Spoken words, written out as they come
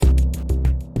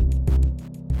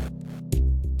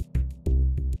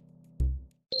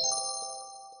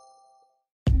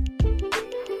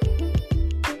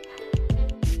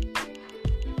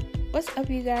What's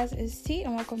up, you guys? It's T,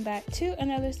 and welcome back to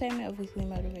another segment of Weekly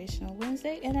Motivational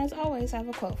Wednesday. And as always, I have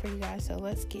a quote for you guys, so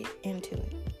let's get into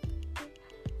it.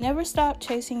 Never stop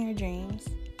chasing your dreams.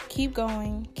 Keep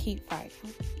going, keep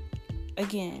fighting.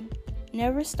 Again,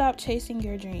 never stop chasing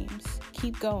your dreams.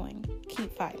 Keep going,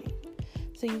 keep fighting.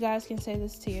 So you guys can say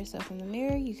this to yourself in the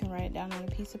mirror. You can write it down on a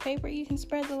piece of paper. You can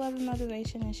spread the love and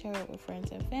motivation and share it with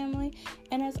friends and family.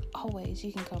 And as always,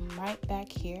 you can come right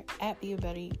back here at Be a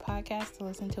Better You podcast to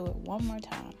listen to it one more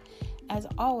time. As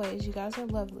always, you guys are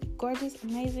lovely, gorgeous,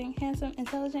 amazing, handsome,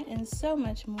 intelligent, and so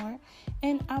much more.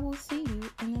 And I will see you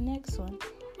in the next one.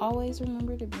 Always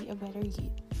remember to be a better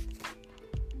you.